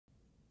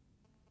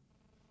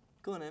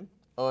Go on in.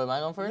 Oh, am I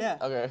going first? Yeah.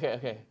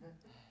 Okay.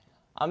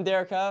 I'm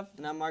Derek Hough.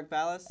 And I'm Mark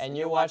Ballas. And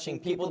you're watching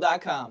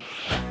People.com.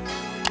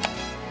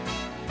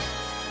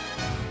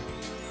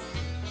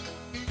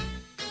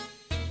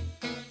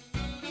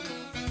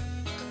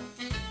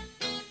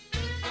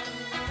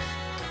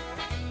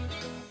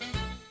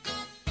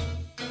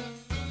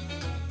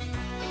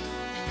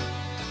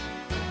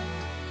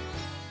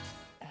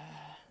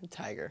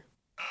 Tiger.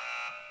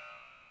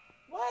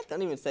 What?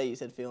 Don't even say you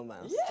said field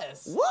mouse.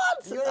 Yes. What?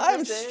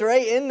 I'm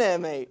straight in there,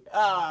 mate.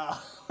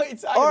 Oh, what are you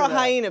talking Or a about?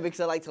 hyena, because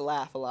I like to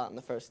laugh a lot on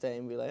the first day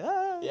and be like,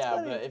 ah, it's Yeah,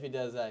 funny. but if he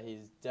does that,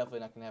 he's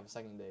definitely not going to have a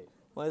second date.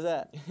 Why is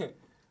that?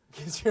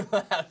 Because your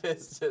laugh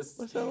is just...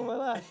 What's wrong with my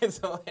laugh? It's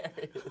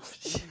hilarious.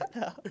 Shut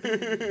up.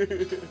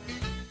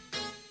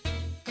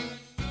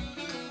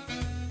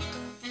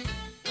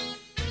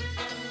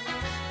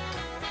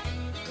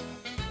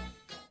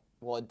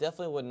 Well, it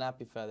definitely would not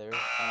be feathered.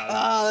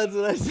 Oh, that's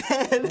what I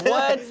said.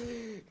 What?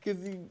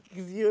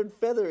 Because you're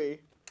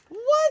feathery.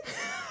 What?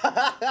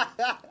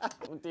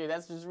 Dude,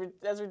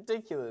 that's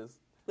ridiculous.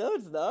 No,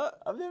 it's not.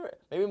 I've never...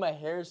 Maybe my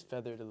hair's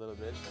feathered a little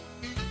bit.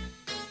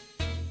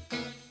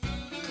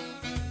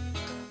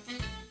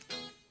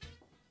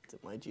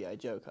 It's my G.I.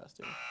 Joe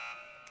costume.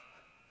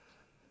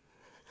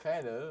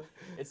 Kind of.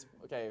 It's...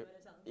 Okay.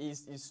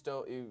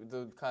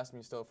 The costume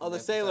you stole from... Oh, the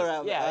sailor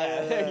outfit.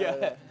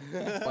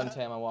 Yeah. One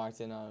time I walked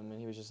in on him and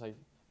he was just like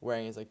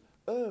wearing his like,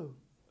 oh,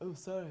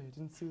 sorry, I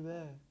didn't see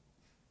that.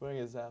 Wearing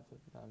his outfit.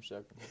 No, I'm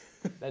joking.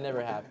 That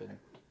never happened.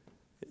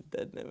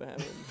 That never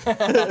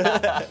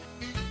happened.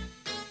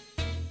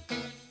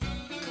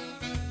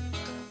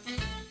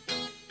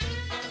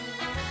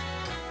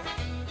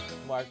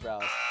 Mark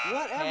Ballas.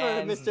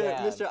 Whatever,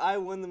 Mr. I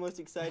won the most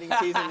exciting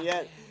season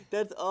yet.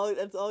 That's all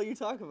you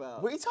talk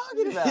about. What are you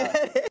talking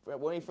about?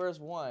 When he first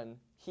won,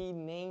 he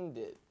named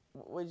it.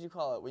 What did you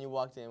call it when you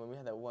walked in, when we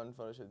had that one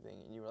photo shoot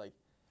thing, and you were like,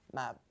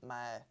 my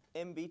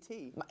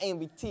MBT. My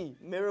MBT.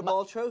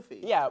 Mirrorball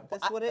trophy. Yeah.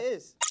 That's what it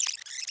is.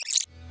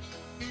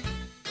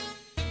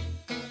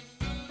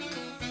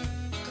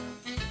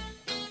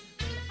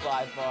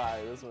 By far,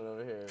 this one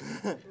over here.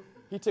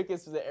 He took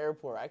us to the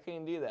airport. I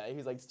couldn't do that. He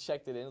was like,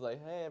 checked it in. He was like,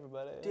 hey,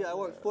 everybody. Dude, I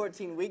worked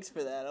 14 weeks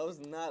for that. I was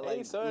not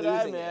like so did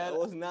losing I, man. it. I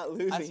was not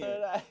losing So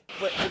did I.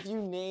 But if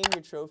you name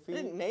your trophy. I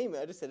didn't name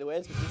it. I just said,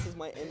 this is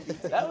my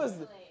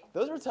MBT.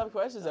 Those were tough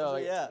questions though.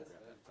 Like, Yeah.